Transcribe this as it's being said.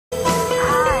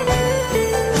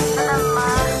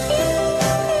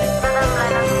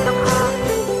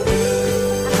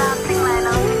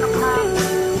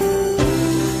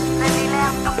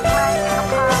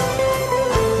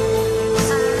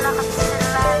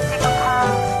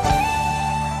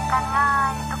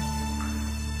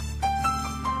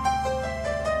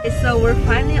So we're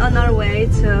finally on our way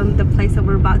to the place that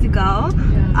we're about to go.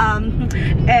 Yeah.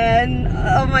 And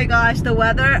oh my gosh, the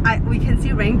weather, we can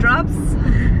see raindrops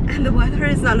and the weather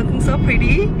is not looking so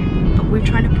pretty, but we're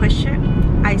trying to push it.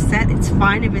 I said it's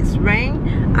fine if it's rain.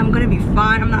 I'm gonna be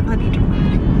fine. I'm not gonna be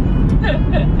dramatic.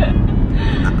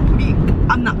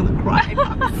 I'm not gonna cry, I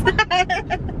promise.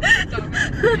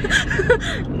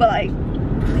 But like,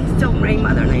 please don't rain,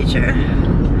 Mother Nature.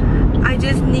 I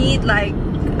just need like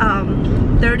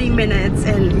 30 minutes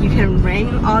and you can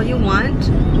rain all you want,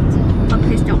 but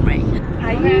please don't rain.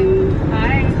 Hi.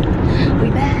 Hi. We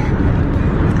back.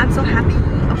 I'm so happy.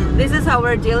 This is how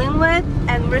we're dealing with,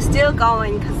 and we're still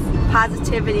going because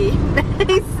positivity.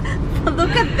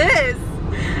 Look at this.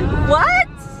 What?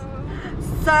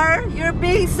 Sir, you're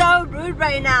being so rude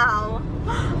right now.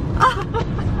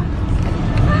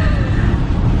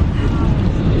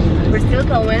 We're still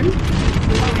going.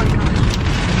 Oh my god.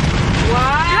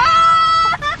 Wow.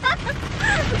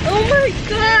 Oh my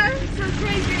god. So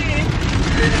crazy.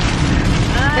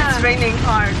 It's raining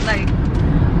hard. Like,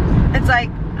 it's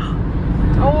like,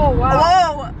 oh wow.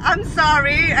 Whoa, I'm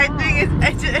sorry. I think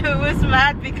it was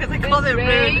mad because I called it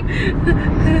rude.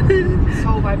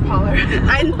 So bipolar.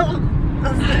 I know.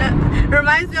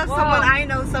 Reminds me of someone I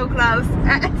know so close.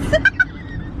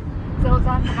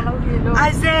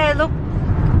 I said, look,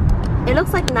 it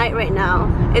looks like night right now.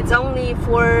 It's only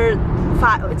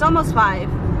 5. It's almost 5.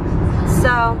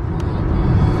 So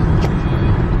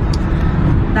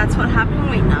that's what happened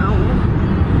right now.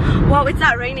 Well, it's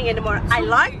not raining anymore. I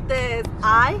like this.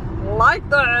 I like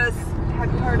this.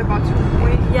 Have you heard about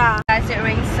tsunami? Yeah. Guys, it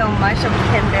rains so much that we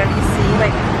can barely see.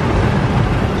 Like,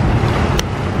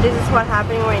 this is what's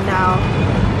happening right now.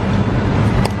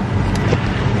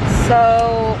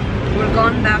 So we're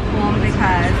going back home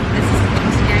because this is too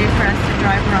scary for us to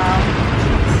drive around.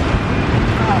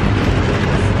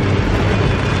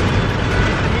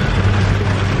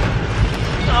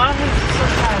 Oh, this is so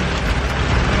sad.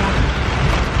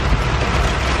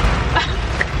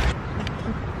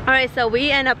 Alright, so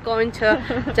we end up going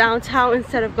to downtown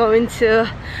instead of going to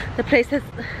the place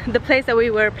that we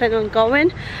were planning on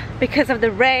going because of the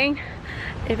rain.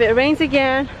 If it rains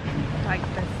again, Like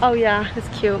this. oh yeah, it's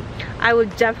cute. I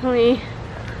would definitely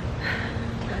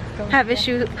have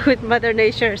issues with Mother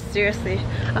Nature, seriously.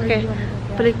 Okay,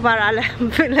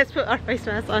 let's put our face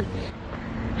mask on.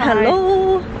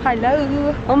 Hello.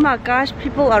 Hello. Oh my gosh,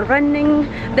 people are running.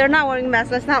 They're not wearing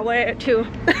masks. Let's not wear it too.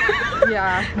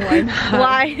 Yeah, why not?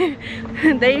 Why?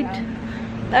 They.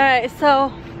 Alright,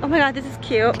 so oh my god, this is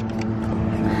cute.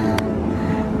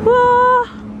 Whoa.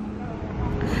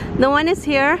 No one is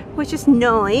here, which is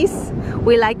nice.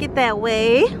 We like it that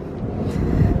way.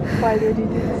 Why did you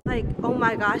do this? Like, oh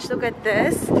my gosh, look at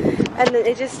this. And then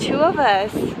it's just 2 of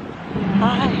us.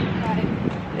 Hi. Hi.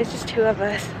 It's just 2 of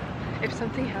us. If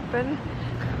something happened,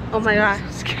 Oh my god,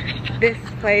 so scary. this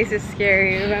place is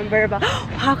scary. Remember about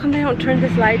how come they don't turn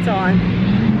these lights on?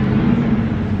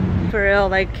 For real,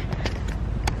 like,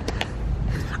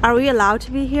 are we allowed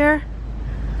to be here?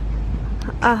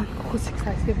 Oh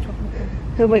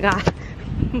my god,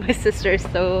 my sister is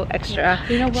so extra.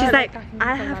 You know what? She's like,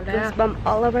 I have goosebumps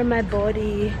all over my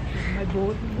body. My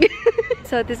body.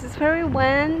 So this is where we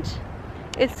went.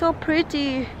 It's so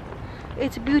pretty.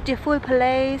 It's a beautiful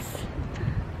place.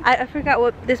 I forgot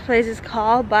what this place is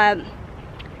called, but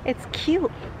it's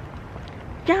cute.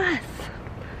 Yes.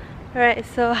 Alright,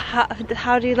 so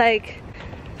how do you like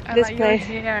this place?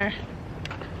 Here.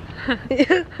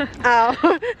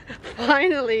 Oh,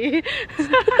 finally.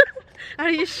 Are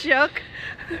you shook?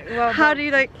 Well, how do you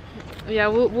like? Yeah,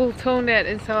 we'll tone it,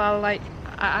 and so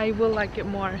I will like it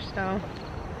more. So.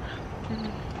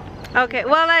 Okay,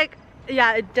 well, like,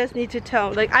 yeah, it does need to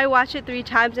tone. Like, I watched it 3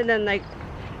 times and then like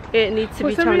it needs to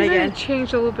be toned again. It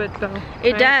changed a little bit though.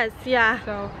 It does, yeah.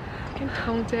 So you can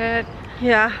tone it.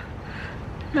 Yeah.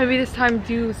 Maybe this time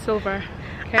do silver.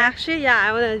 Okay? Actually, yeah,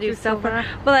 I want to do silver.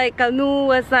 But like, Kanu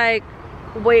was like,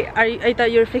 wait, I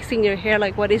thought you were fixing your hair.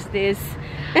 Like, what is this?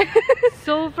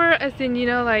 Silver, as in, you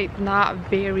know, like not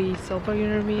very silver. You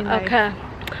know what I mean? Like, okay.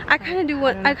 I kind of do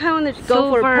what I kind of want to go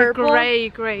for purple. Gray,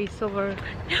 silver,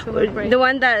 gray. The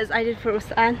one that I did for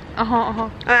Usan.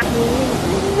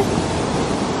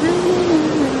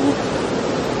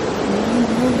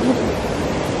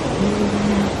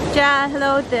 Ja,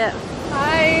 hello there.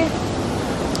 Hi.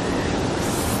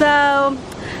 So,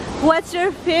 what's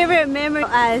your favorite memory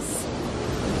of us?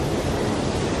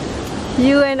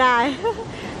 You and I.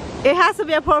 It has to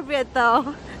be appropriate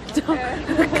though.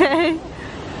 Okay.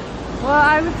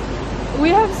 Well, we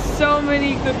have so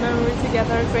many good memories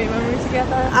together, great memories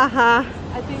together. Uh-huh.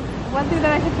 I think one thing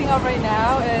that I can think of right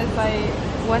now is like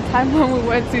one time when we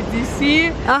went to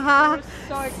DC. Uh-huh.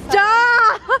 So excited.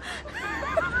 Stop!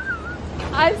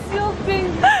 I still think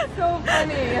it's so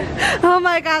funny. Oh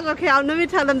my gosh, okay, let me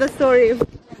tell them the story.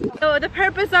 So the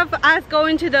purpose of us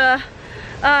going to the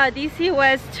DC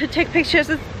was to take pictures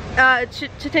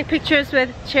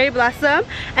with cherry blossom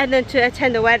and then to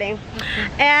attend the wedding.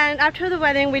 And after the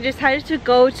wedding we decided to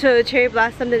go to cherry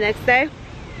blossom the next day,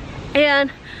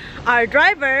 and our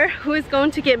driver, who is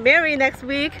going to get married next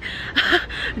week,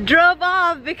 drove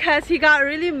off because he got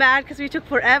really mad because we took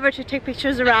forever to take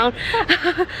pictures around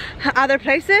other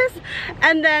places.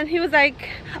 And then he was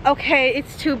like, okay,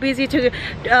 it's too busy to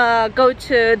go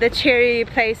to the cherry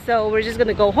place, so we're just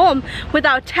gonna go home,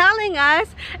 without telling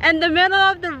us. In the middle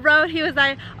of the road he was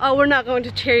like, oh, we're not going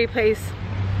to cherry place.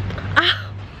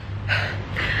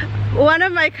 One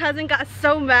of my cousins got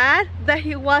so mad that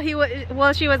while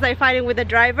she was like fighting with the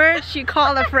driver, she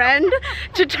called a friend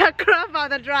to talk about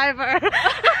the driver.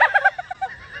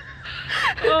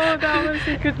 Oh, that was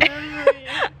a good memory.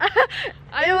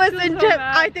 It was intense. So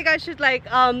I think I should like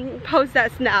post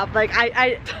that snap. Like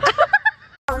I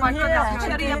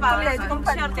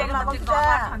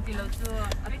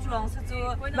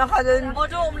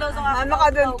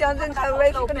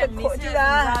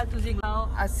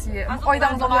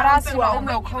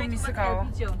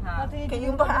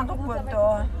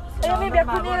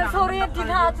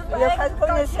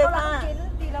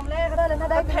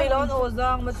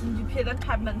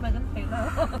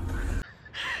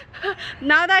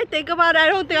now that I think about it, I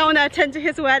don't think I want to attend to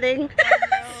his wedding.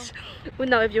 Well,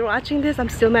 no, if you're watching this, I'm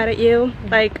still mad at you.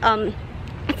 Like,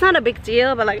 it's not a big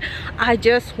deal, but like, I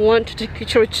just want to take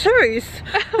picture with cherries.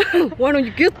 Why don't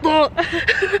you get that?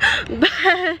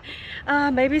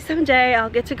 But maybe someday I'll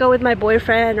get to go with my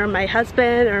boyfriend or my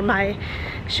husband or my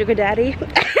sugar daddy.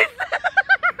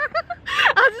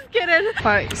 I'm just kidding.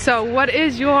 Right, so what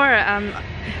is your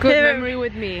good memory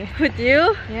with me? With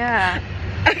you? Yeah.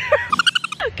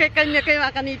 It's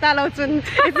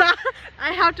not,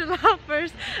 I have to laugh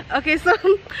first. Okay, so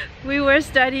we were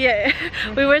studying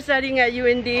at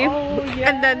UND,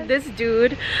 and then this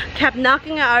dude kept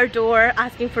knocking at our door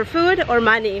asking for food or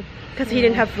money because he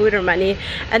didn't have food or money,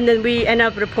 and then we ended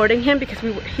up reporting him because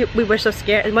we were so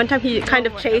scared. And one time he kind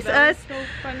of chased us. So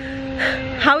funny.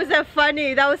 How is that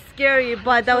funny? That was scary,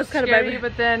 but that was kind scary, of.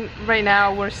 But then right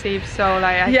now we're safe, so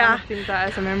like I kind of think that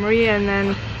as a memory, and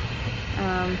then.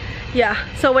 Yeah,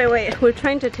 so wait, we're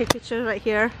trying to take pictures right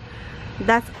here.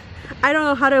 I don't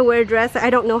know how to wear a dress. I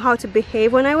don't know how to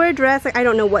behave when I wear a dress. Like, I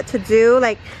don't know what to do.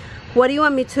 Like, what do you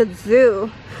want me to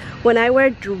do when I wear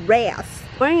a dress?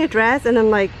 Wearing a dress and then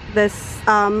like this,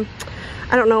 I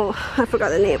don't know, I forgot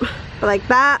the name, but like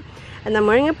that. And I'm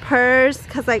wearing a purse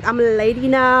because like I'm a lady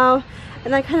now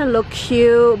and I kind of look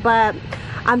cute, but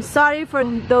I'm sorry for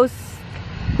those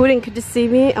who didn't get to see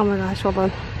me. Oh my gosh, hold on.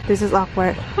 This is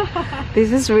awkward.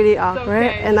 This is really awkward,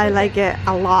 okay, and I like it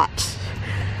a lot.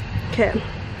 Okay.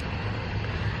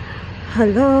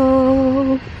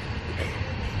 Hello.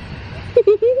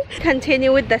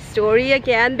 Continue with the story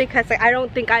again because like, I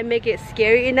don't think I make it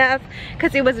scary enough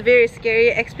because it was a very scary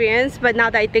experience, but now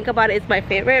that I think about it, it's my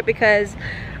favorite because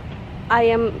I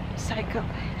am psycho.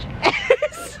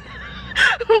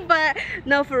 But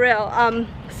no, for real.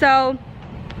 So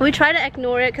we try to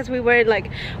ignore it because we were like,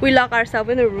 we lock ourselves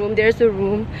in the room. There's a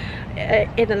room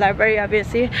in the library,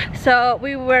 obviously. So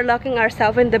we were locking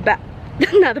ourselves in the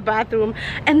not the bathroom,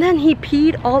 and then he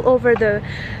peed all over the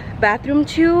bathroom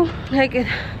too. Like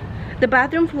the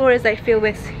bathroom floor is like filled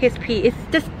with his pee. It's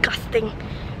disgusting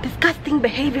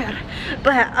behavior.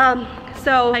 But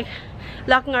so like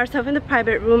locking ourselves in the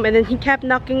private room, and then he kept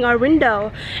knocking our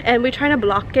window, and we're trying to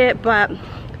block it, but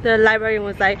the librarian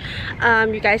was like,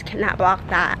 you guys cannot block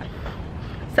that.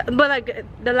 So, but like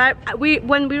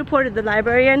when we reported the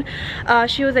librarian,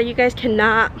 she was like, you guys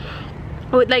cannot,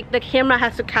 like the camera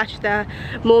has to catch the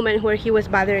moment where he was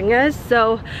bothering us,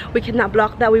 so we cannot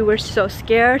block that. We were so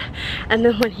scared. And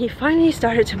then when he finally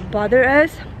started to bother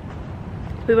us,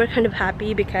 we were kind of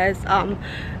happy because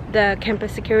the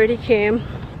campus security came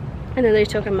and then they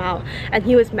took him out, and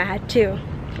he was mad too,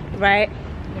 right?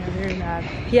 Yeah, very mad.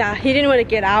 Yeah, he didn't want to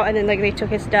get out, and then like they took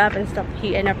his stuff and stuff.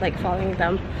 He ended up like following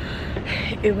them.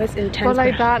 It was intense. But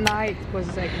like that night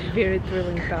was like very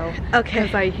thrilling though. Okay.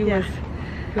 Because like he was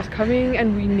coming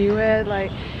and we knew it,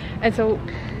 like, and so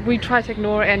we tried to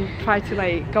ignore and try to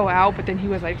like go out, but then he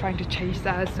was like trying to chase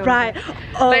us. So right.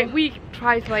 Like we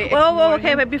tried to like. Oh,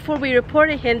 okay. Him. But before we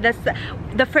reported him, that's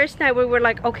the first night we were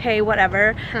like, okay,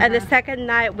 whatever. And the second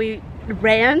night we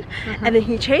ran, and then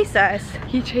he chased us.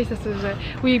 He chased us.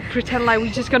 We pretend like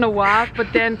we're just gonna walk,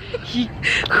 but then he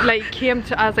like came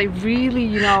to us like really,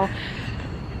 you know,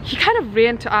 he kind of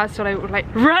ran to us, so I was like,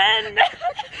 run!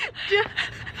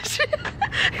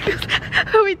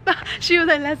 She was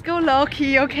like, let's go low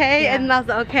key, okay? Yeah. And I was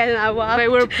like, okay, and I walked.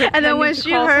 But we were and then when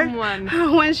she heard, someone.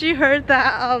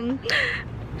 that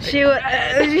she was,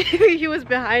 he was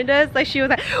behind us, like she was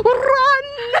like, run!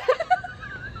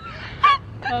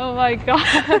 Oh my god.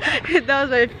 That was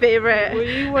my favorite.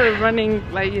 We were running,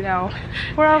 like, you know,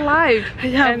 for our life.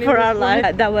 Yeah, and for our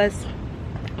life. That was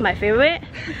my favorite.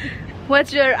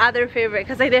 What's your other favorite?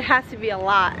 Because like there has to be a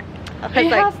lot.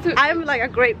 Like, I'm like a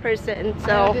great person,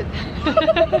 so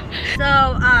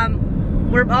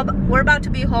we're about to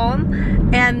be home,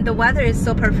 and the weather is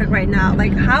so perfect right now.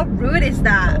 Like, how rude is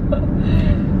that?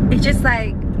 It's just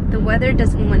like the weather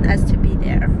doesn't want us to be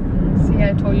there. See,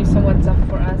 I told you someone's up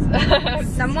for us.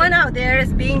 Someone out there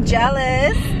is being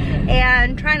jealous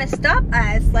and trying to stop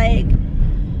us. Like,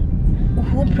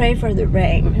 who prayed for the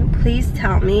rain? Please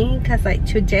tell me, because like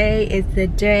today is the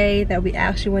day that we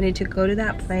actually wanted to go to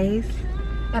that place.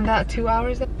 And that 2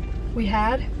 hours that we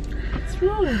had, it's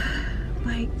really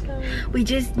like, we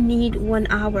just need 1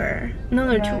 hour.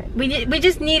 No, right. We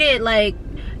just needed like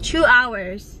 2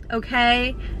 hours,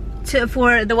 okay,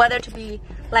 for the weather to be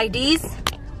like this.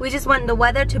 We just want the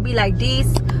weather to be like this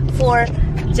for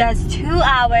just 2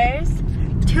 hours.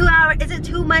 2 hours, is it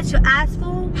too much to ask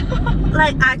for?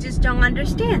 Like, I just don't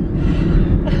understand.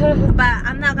 But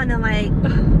I'm not gonna like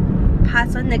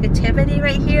pass on negativity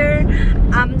right here.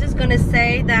 I'm just gonna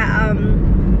say that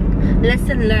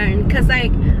lesson learned, because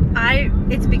like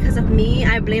it's because of me.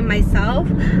 I blame myself.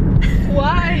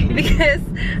 Why? Because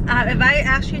if I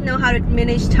actually know how to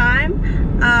manage time,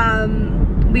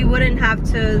 we wouldn't have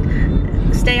to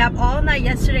stay up all night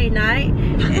yesterday night.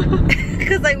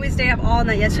 Because like we stayed up all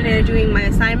night yesterday doing my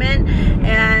assignment,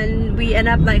 and we end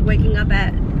up like waking up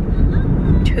at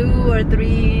 2 or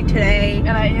 3 today.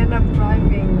 And I end up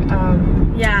driving.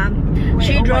 Yeah,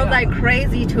 she drove like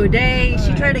crazy today.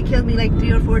 She tried to kill me like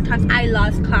 3 or 4 times. I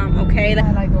lost calm. Okay.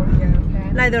 Okay.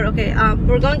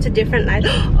 We're going to different light.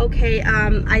 Okay.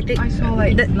 I think I saw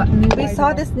like we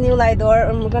saw this new light door,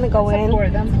 and we're gonna go in.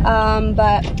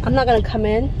 But I'm not gonna come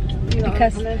in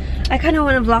because I kind of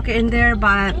want to vlog it in there.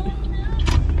 But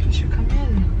you should come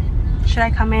in. Should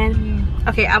I come in?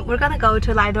 Okay. We're gonna go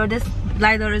to light door. This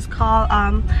light door is called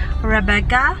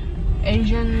Rebecca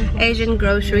Asian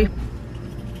Grocery.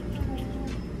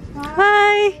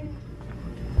 Hi.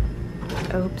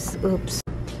 Oops.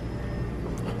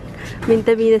 Mean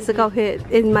to me, this is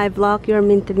in my vlog. You're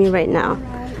mean to me right now.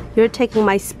 Right. You're taking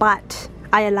my spot.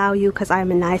 I allow you because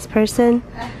I'm a nice person.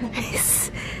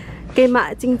 Okay,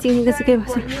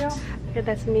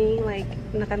 that's me. Like,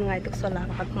 nakangay tuk sola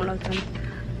kapag mulautan.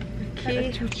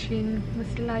 Okay. Chinsa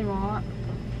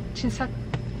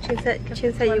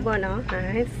you want now?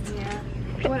 Nice. Yeah.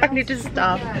 I need to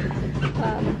stop.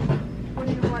 What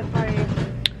do you want, buddy?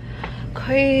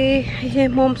 Okay,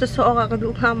 mom sa so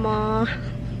kakadukha mo.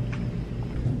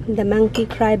 The monkey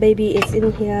crybaby is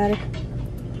in here.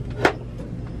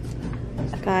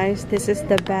 Guys, this is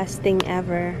the best thing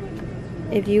ever.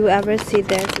 If you ever see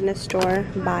this in a store,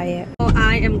 buy it. So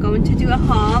I am going to do a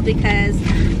haul because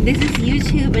this is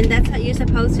YouTube and that's what you're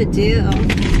supposed to do.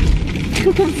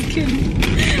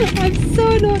 I'm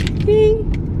so annoying.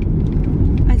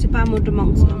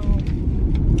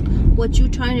 What you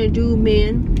trying to do,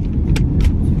 man?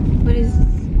 What is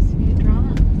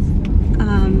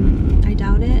I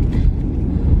doubt it.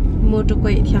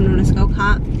 Let's go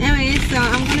cop. Anyway, so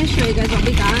I'm gonna show you guys what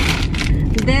we got.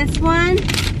 This one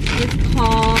is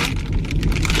called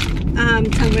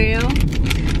Tangreo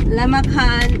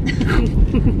Lemakan.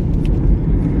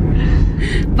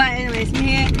 But anyways,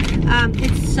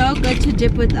 it's so good to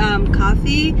dip with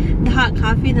coffee, the hot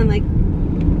coffee, then like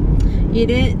eat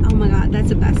it. Oh my god, that's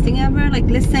the best thing ever. Like,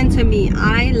 listen to me,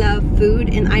 I love food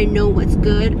and I know what's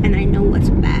good and I know what's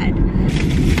bad.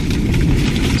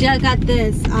 Jill got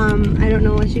this. I don't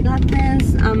know what she got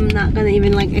this. I'm not gonna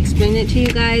even like explain it to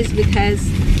you guys because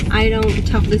I don't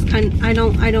talk this kind. I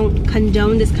don't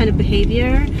condone this kind of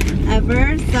behavior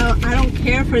ever. So I don't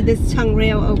care for this tongue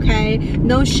rail. Okay,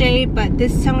 no shade, but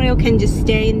this tongue rail can just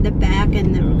stay in the back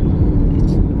and the.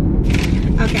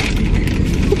 Okay.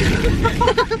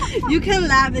 You can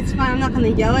laugh. It's fine. I'm not gonna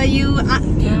yell at you.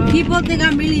 People think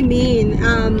I'm really mean.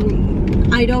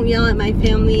 I don't yell at my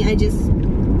family. I just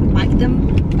like them.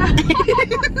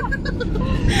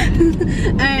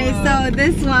 Alright, so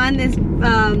this one is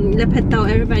Le Peto.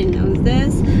 Everybody knows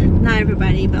this. Not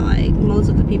everybody, but like most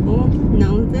of the people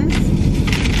know this.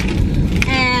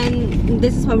 And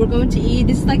this is what we're going to eat.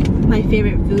 This is like my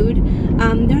favorite food.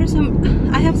 There are some.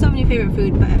 I have so many favorite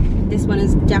food, but this one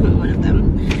is definitely one of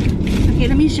them. Okay,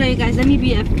 let me show you guys. Let me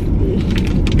be a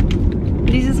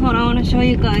This is what I want to show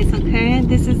you guys, okay?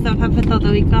 This is the papito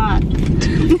that we got.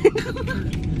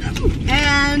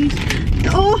 And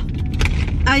oh,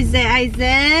 Isaiah,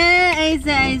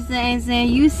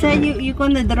 you said you're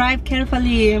gonna drive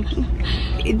carefully.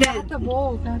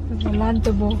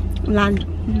 Land.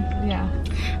 Yeah.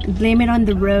 Blame it on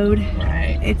the road.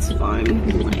 Right. It's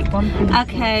fine. Like,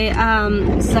 okay,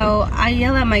 so I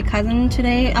yell at my cousin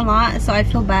today a lot, so I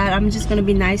feel bad. I'm just gonna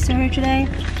be nice to her today.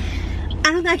 I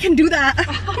don't think I can do that.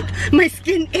 My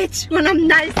skin itch when I'm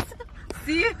nice.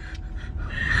 See?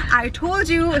 I told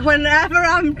you, whenever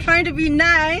I'm trying to be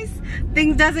nice,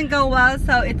 things doesn't go well,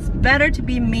 so it's better to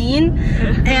be mean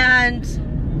and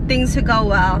things to go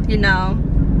well, you know.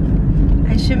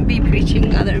 I shouldn't be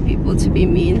preaching other people to be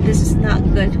mean. This is not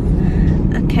good.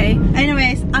 Okay.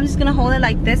 Anyways, I'm just gonna hold it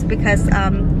like this because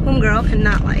homegirl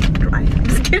cannot like drive. I'm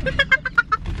just kidding.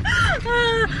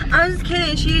 I'm just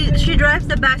kidding. She drives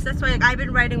the best. That's why like, I've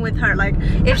been riding with her. Like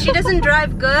if she doesn't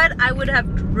drive good, I would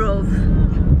have drove.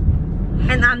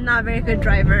 And I'm not a very good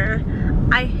driver.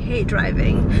 I hate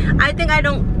driving. I think I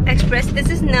don't express this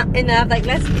is not enough. Like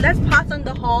let's pause on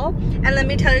the haul and let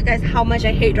me tell you guys how much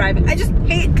I hate driving. I just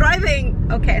hate driving.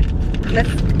 Okay,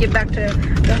 let's get back to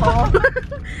the haul.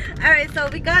 Alright, so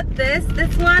we got this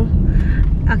one.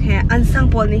 Okay,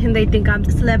 unsangpo ni they think I'm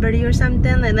a celebrity or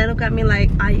something, and they look at me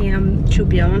like I am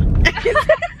Chubyong.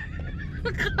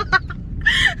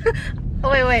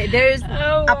 Wait, there's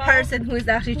a person who is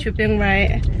actually Chubyong,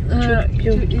 right?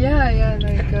 Yeah,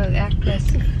 like an actress.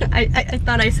 I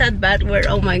thought I said bad word.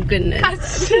 Oh my goodness.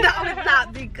 That would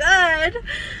not be good.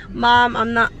 Mom,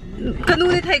 I'm not.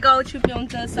 Kanuni take out Chubyong,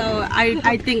 so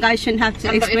I think I shouldn't have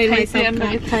to explain myself.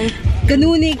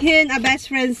 Kanuni Kin, a best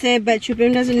friend said, but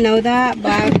Chubyong doesn't know that.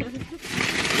 But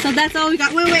so that's all we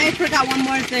got. Wait, I forgot one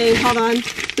more thing. Hold on.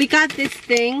 We got this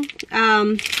thing.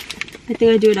 I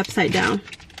think I do it upside down.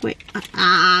 Wait,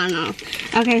 I don't know.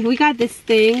 Okay, we got this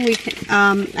thing. We can,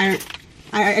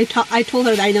 I told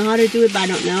her that I know how to do it, but I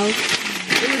don't know.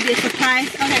 It would be a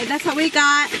surprise. Okay, that's what we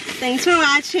got. Thanks for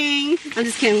watching. I'm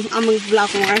just kidding. I'm gonna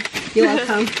vlog more. You're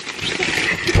welcome.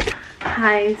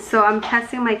 Hi. So I'm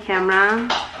testing my camera.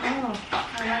 Oh,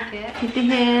 I like it.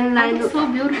 It's so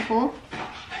beautiful.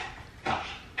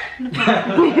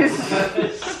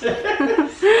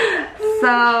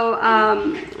 So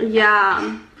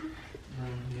yeah.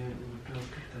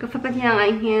 Oh,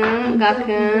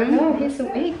 he's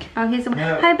awake. Oh, he's awake.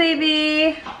 Hi,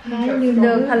 baby.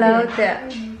 Hello there.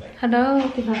 Hello.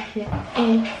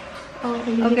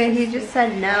 Okay, he just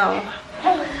said no.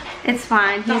 It's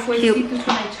fine. He's cute.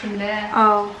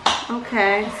 Oh,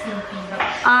 okay.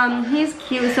 He's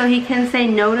cute, so he can say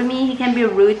no to me. He can be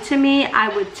rude to me. I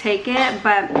would take it,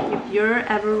 but if you're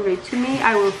ever rude to me,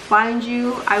 I will find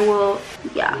you. I will.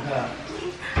 Yeah.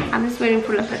 I'm just waiting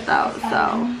for the photo.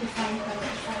 So.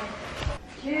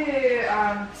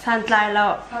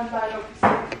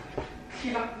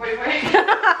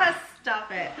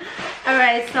 Stop it.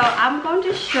 Alright, so I'm going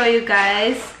to show you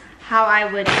guys how I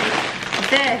would eat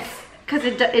this, because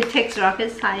it takes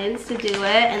rocket science to do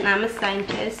it, and I'm a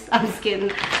scientist. I'm just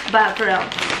kidding, but for real.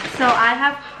 So I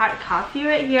have hot coffee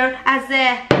right here.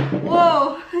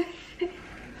 Whoa.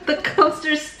 The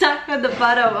coaster's stuck at the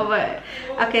bottom of it.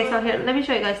 Okay, so here, let me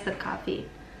show you guys the coffee.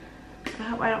 I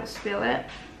hope I don't spill it.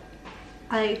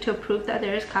 I like to prove that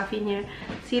there is coffee in here.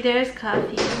 See, there's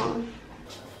coffee.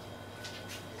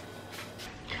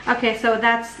 Okay, so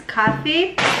that's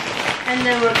coffee, and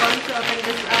then we're going to open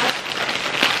this up.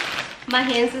 My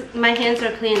hands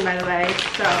are clean, by the way.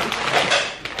 So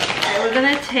okay, we're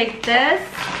gonna take this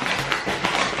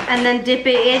and then dip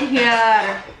it in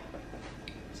here.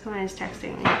 Someone is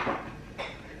texting me.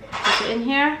 Dip it in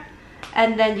here,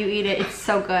 and then you eat it. It's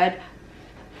so good.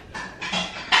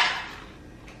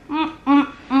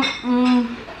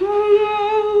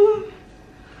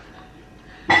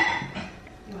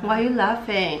 Why are you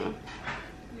laughing?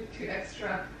 You're too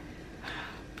extra.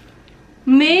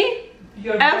 Me?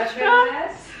 You're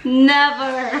extra?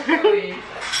 Never.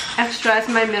 Extra is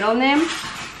my middle name.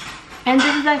 And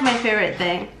this is like my favorite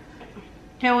thing.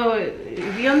 Okay,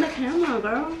 wait. Be on the camera,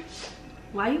 girl.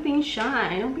 Why are you being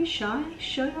shy? Don't be shy.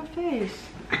 Show your face.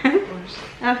 Of course.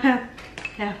 Okay.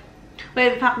 Yeah.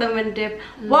 Wait, pop them and dip.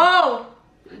 Whoa!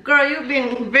 Girl, you've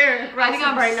been very aggressive. I think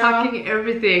I'm right sucking now.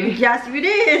 everything. Yes, you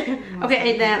did.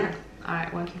 Okay, eat them.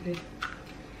 Alright, 1, 2, 3.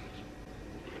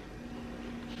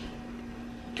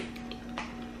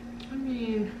 I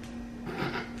mean,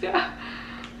 yeah,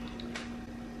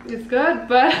 it's good,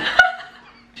 but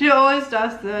she always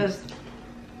does this.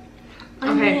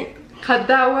 Okay, cut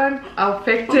that one. I'll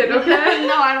fix it. Okay.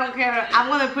 No, I don't care. I'm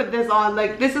gonna put this on.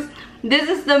 Like this is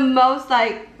the most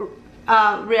like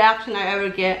reaction I ever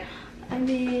get. I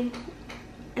mean,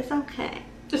 it's okay.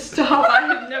 Just stop. I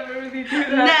would never really do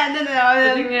that. No.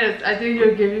 The thing is, I think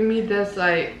you're giving me this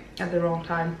like at the wrong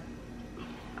time.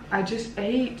 I just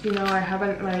ate, you know, I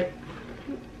haven't like,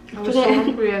 I was so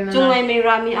hungry and then I may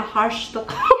run me a harsh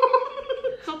look.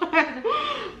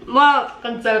 Well,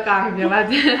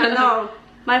 no,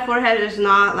 my forehead is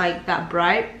not like that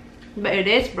bright, but it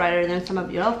is brighter than some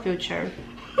of your future.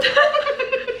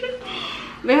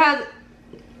 Because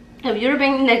if you're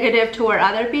being negative toward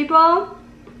other people,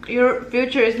 your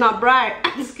future is not bright.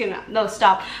 I'm just gonna, no,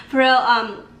 stop. For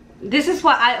real, this is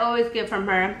what I always get from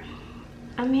her.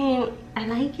 I mean, I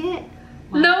like it.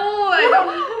 Wow. No, I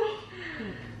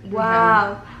don't.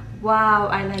 Wow,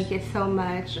 I like it so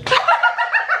much.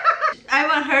 I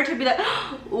want her to be like,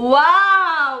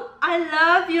 wow, I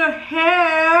love your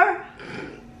hair.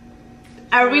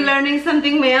 Are we learning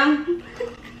something, ma'am?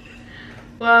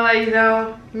 Well, you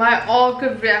know, my all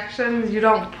good reactions, you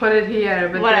don't put it here,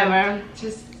 but whatever.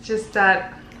 Just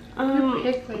that. You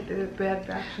pick like the bad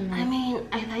reaction. I mean,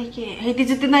 I like it. Hey, did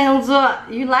you think that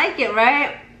you like it,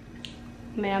 right,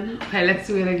 ma'am? Okay, let's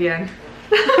do it again.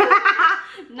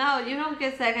 No, you don't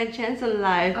get second chance in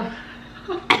life.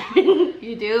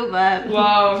 You do, but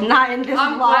wow, not in this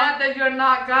I'm vlog. glad that you're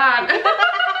not God.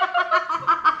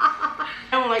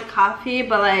 I don't like coffee,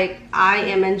 but like I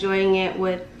am enjoying it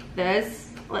with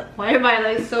this. Like, why am I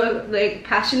like so like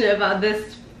passionate about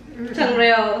this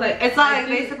rail? Like, it's not like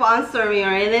they sponsor me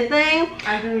or anything.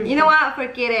 You know what?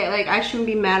 Forget it. Like, I shouldn't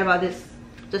be mad about this.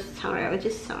 Just rail. It's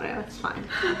just rail. It's fine.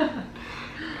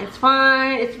 It's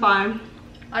fine. It's fine.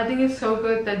 I think it's so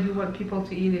good that you want people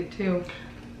to eat it too.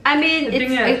 I mean,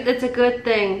 it's a good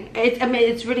thing. I mean,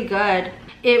 it's really good.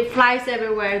 It flies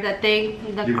everywhere. That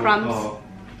thing, the crumbs.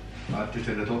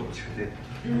 Okay.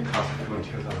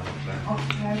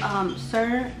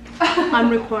 Sir,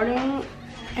 I'm recording,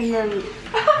 and then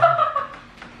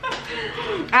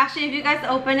actually, if you guys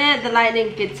open it, the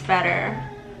lighting gets better.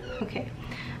 Okay.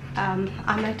 I'm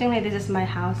acting like this is my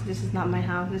house. This is not my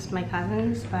house. This is my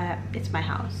cousin's, but it's my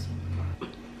house.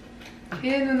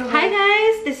 Hi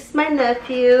guys, this is my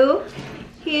nephew.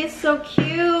 He is so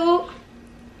cute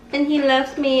and he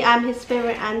loves me. I'm his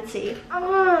favorite auntie.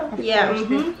 Yeah,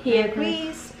 he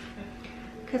agrees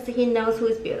because he knows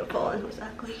who's beautiful and who's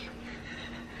ugly.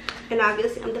 And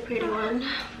obviously I'm the pretty one,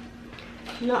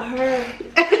 not her.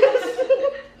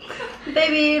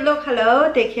 Baby, look,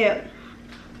 hello, take care.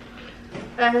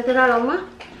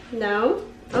 No?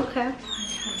 Okay.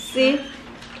 See?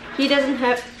 He doesn't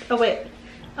have, oh wait.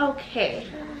 Okay.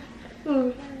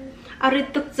 So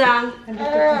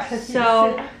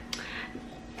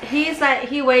he's like,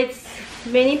 he weighs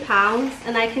many pounds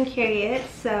and I can carry it,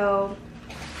 so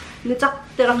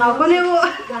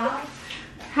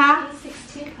huh?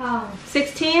 16 pounds.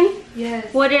 16?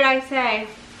 Yes. What did I say?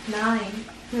 9.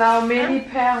 Now many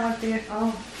pounds.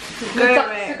 Oh.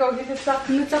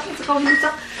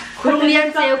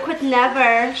 Could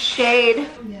never shade.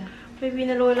 Yeah. Baby,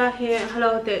 Nalola here.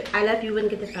 Hello, I love you when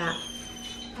get it back.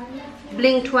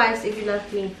 Blink twice if you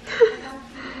love me.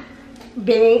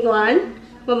 Blink one.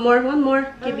 One more.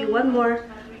 Give you one more.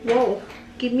 Whoa.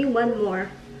 Give me one more.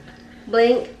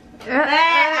 Blink.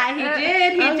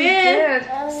 He did.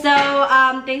 So,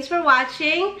 thanks for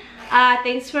watching.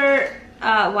 Thanks for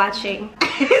watching.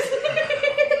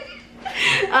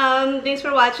 Thanks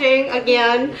for watching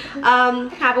again.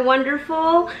 Have a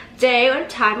wonderful day or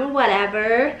time or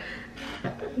whatever.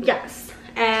 Yes,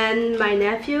 and my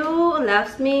nephew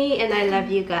loves me and I love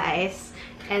you guys,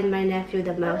 and my nephew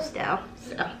the most though,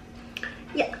 so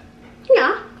yeah. He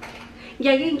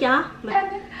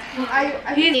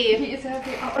is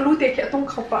happy.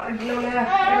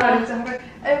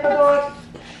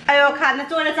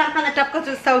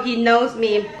 so he knows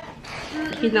me.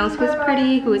 He knows who's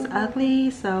pretty, who's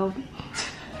ugly, so